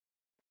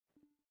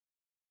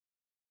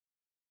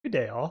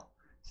Good day all.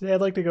 Today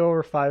I'd like to go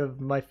over 5 of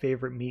my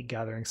favorite meat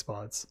gathering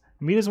spots.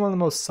 Meat is one of the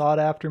most sought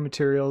after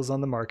materials on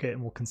the market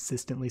and will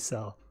consistently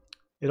sell.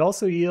 It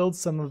also yields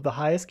some of the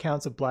highest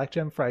counts of black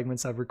gem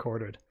fragments I've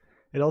recorded.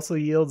 It also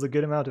yields a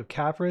good amount of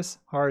Caphras,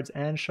 Hards,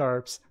 and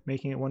Sharps,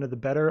 making it one of the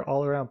better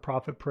all-around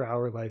profit per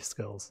hour life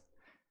skills.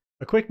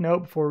 A quick note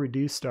before we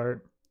do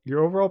start,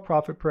 your overall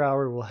profit per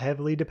hour will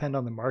heavily depend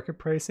on the market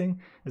pricing,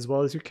 as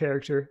well as your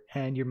character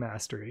and your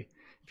mastery.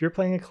 If you're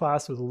playing a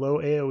class with low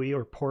AoE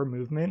or poor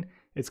movement,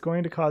 it's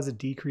going to cause a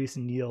decrease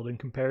in yield in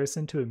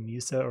comparison to a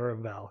Musa or a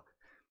Valk.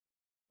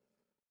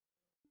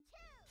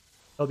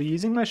 I'll be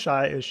using my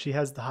Shy as she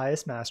has the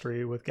highest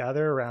mastery, with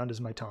Gather Around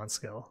as my taunt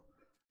skill.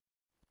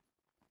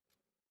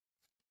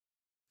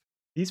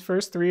 These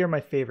first 3 are my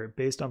favorite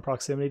based on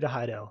proximity to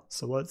Hideout,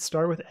 so let's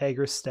start with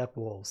Agris Steppe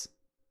Wolves.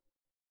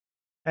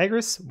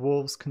 Agris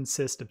wolves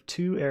consist of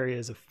 2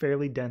 areas of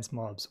fairly dense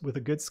mobs, with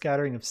a good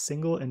scattering of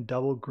single and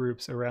double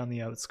groups around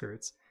the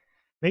outskirts.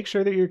 Make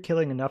sure that you're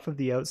killing enough of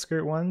the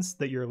outskirt ones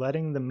that you're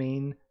letting the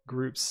main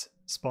groups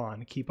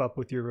spawn keep up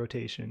with your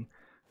rotation,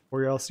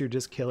 or else you're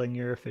just killing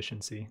your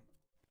efficiency.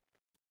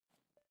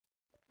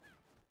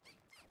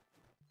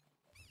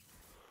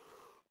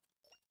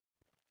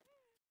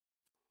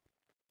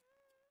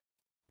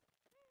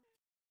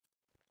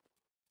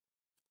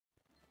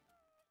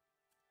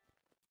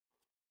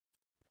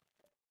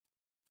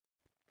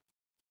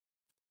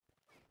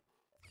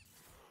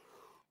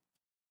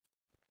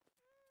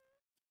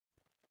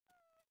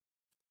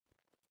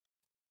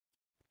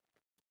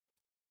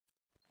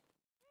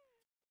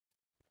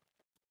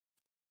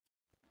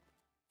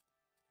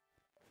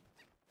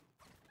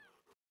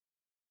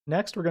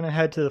 Next, we're going to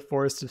head to the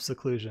Forest of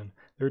Seclusion.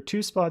 There are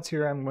 2 spots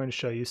here I'm going to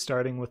show you,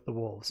 starting with the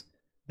wolves.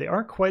 They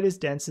aren't quite as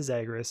dense as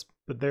Agris,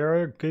 but there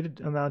are a good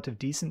amount of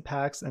decent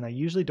packs, and I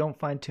usually don't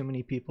find too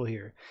many people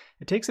here.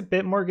 It takes a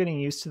bit more getting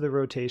used to the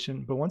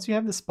rotation, but once you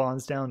have the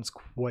spawns down, it's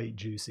quite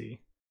juicy.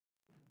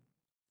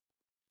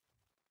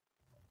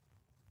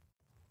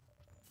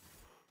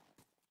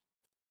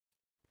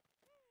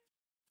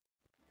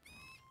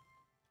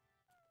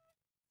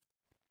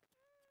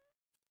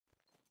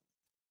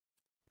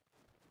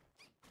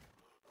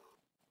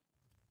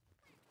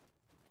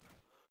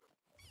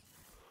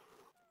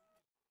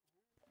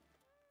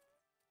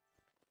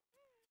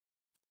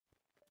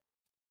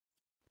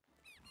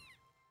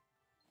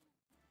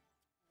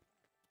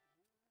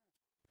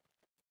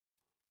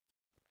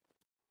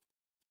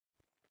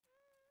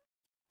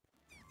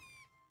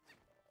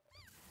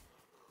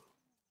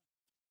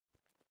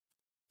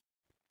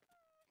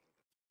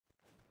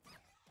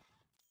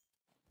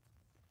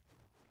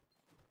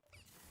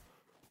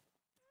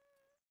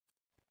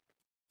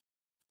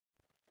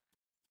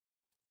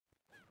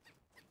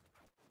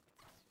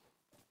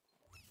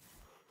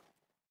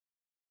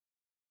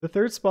 The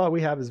third spot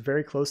we have is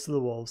very close to the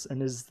wolves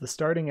and is the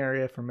starting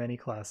area for many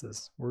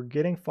classes. We're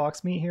getting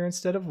fox meat here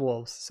instead of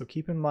wolves, so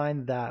keep in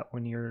mind that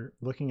when you're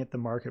looking at the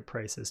market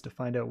prices to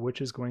find out which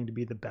is going to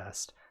be the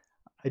best.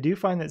 I do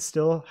find that it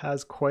still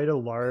has quite a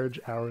large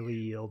hourly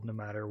yield no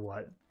matter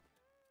what.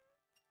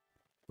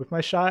 With my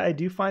Shy, I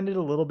do find it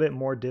a little bit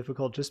more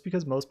difficult just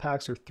because most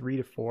packs are 3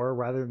 to 4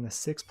 rather than the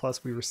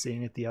 6+ we were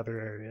seeing at the other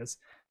areas.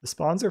 The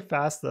spawns are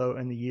fast though,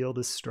 and the yield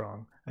is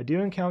strong. I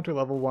do encounter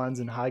level 1s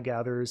and high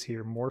gatherers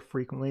here more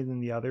frequently than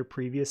the other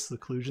previous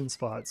seclusion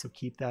spots, so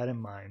keep that in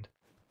mind.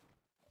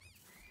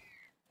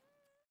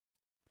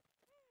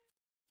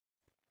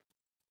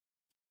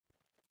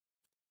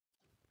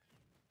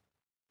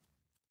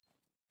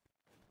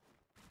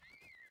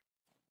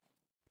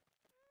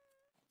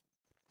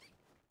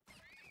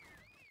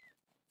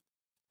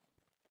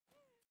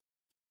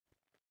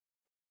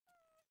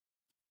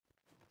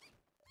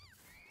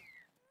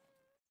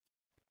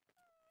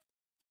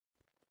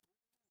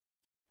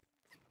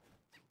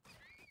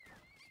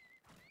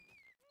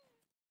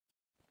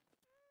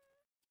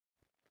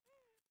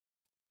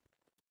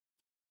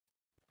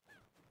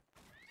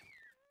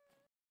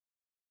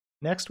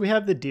 Next we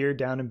have the deer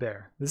down in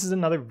bear. This is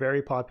another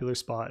very popular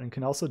spot and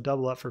can also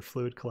double up for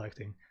fluid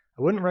collecting.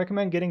 I wouldn't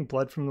recommend getting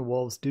blood from the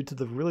wolves due to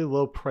the really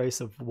low price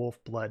of wolf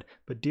blood,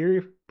 but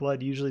deer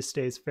blood usually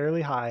stays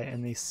fairly high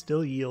and they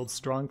still yield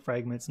strong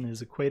fragments and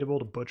is equatable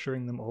to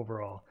butchering them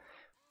overall.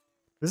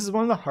 This is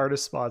one of the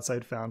hardest spots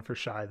I'd found for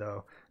Shy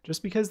though,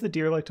 just because the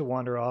deer like to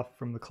wander off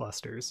from the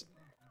clusters.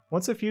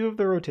 Once a few of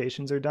the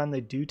rotations are done,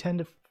 they do tend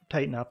to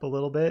tighten up a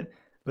little bit,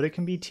 but it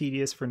can be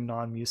tedious for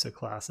non-Musa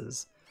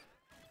classes.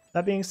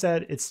 That being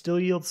said, it still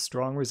yields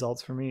strong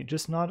results for me,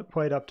 just not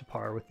quite up to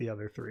par with the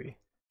other 3.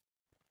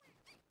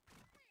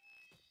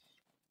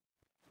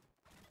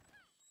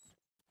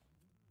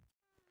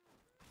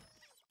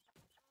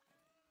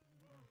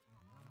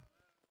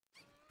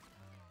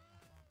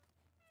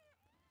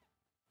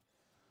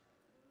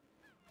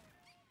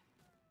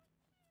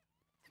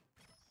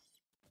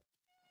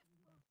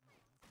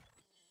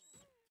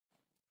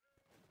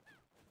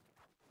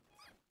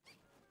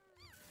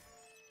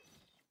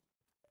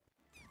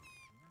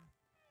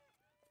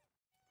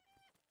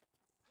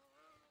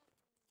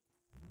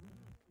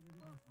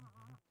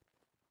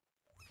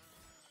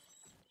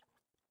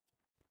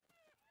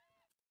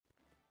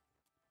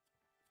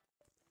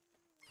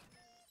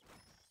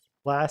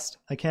 Last,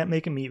 I can't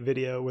make a meat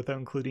video without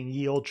including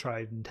ye old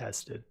tried and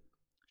tested.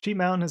 Sheep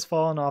Mountain has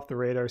fallen off the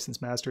radar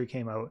since Mastery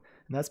came out,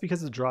 and that's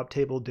because the drop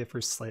table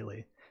differs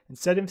slightly.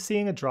 Instead of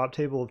seeing a drop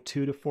table of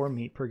 2 to 4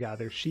 meat per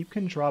gather, sheep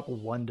can drop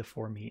 1 to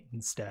 4 meat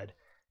instead.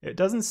 It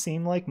doesn't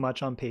seem like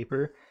much on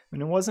paper,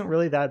 and it wasn't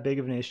really that big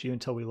of an issue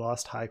until we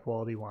lost high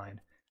quality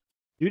wine.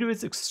 Due to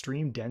its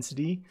extreme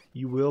density,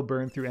 you will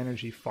burn through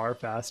energy far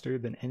faster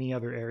than any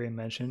other area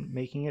mentioned,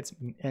 making its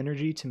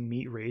energy to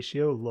meat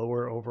ratio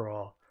lower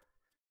overall.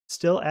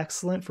 Still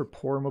excellent for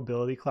poor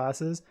mobility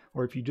classes,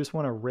 or if you just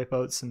want to rip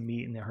out some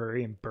meat in a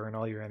hurry and burn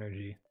all your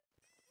energy.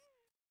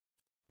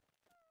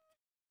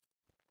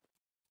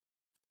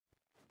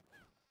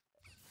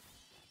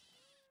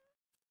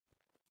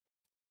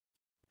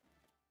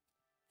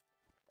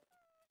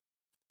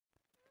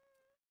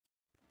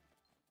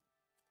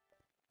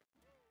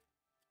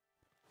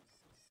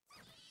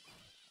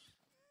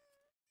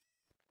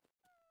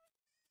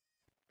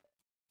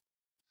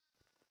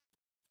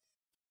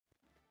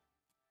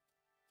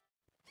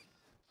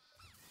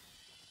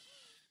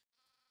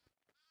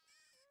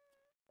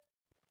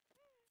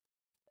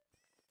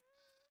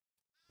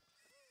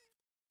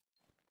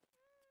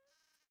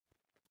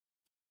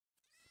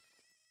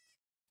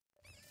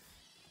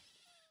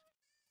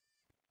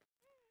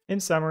 In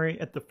summary,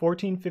 at the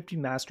 1450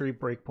 mastery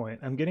breakpoint,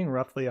 I'm getting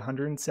roughly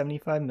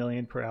 175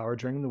 million per hour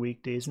during the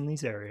weekdays in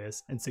these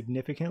areas, and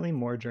significantly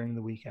more during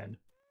the weekend.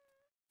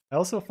 I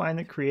also find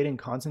that creating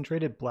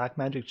concentrated black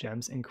magic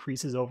gems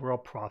increases overall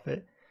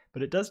profit,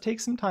 but it does take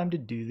some time to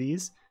do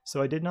these,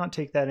 so I did not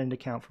take that into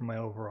account for my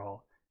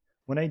overall.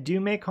 When I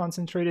do make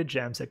concentrated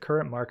gems at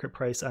current market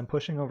price, I'm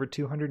pushing over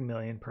 200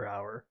 million per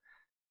hour.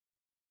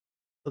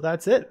 So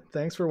that's it.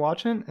 Thanks for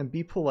watching, and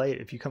be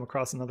polite if you come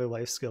across another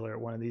life skiller at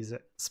one of these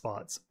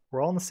spots.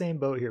 We're all in the same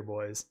boat here,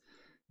 boys.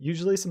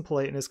 Usually some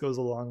politeness goes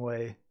a long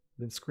way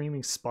than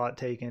screaming spot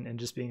taken and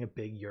just being a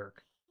big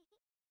yerk.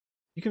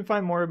 You can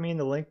find more of me in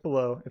the link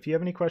below. If you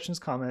have any questions,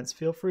 comments,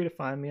 feel free to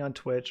find me on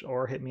Twitch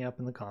or hit me up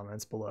in the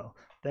comments below.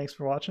 Thanks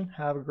for watching.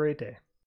 Have a great day.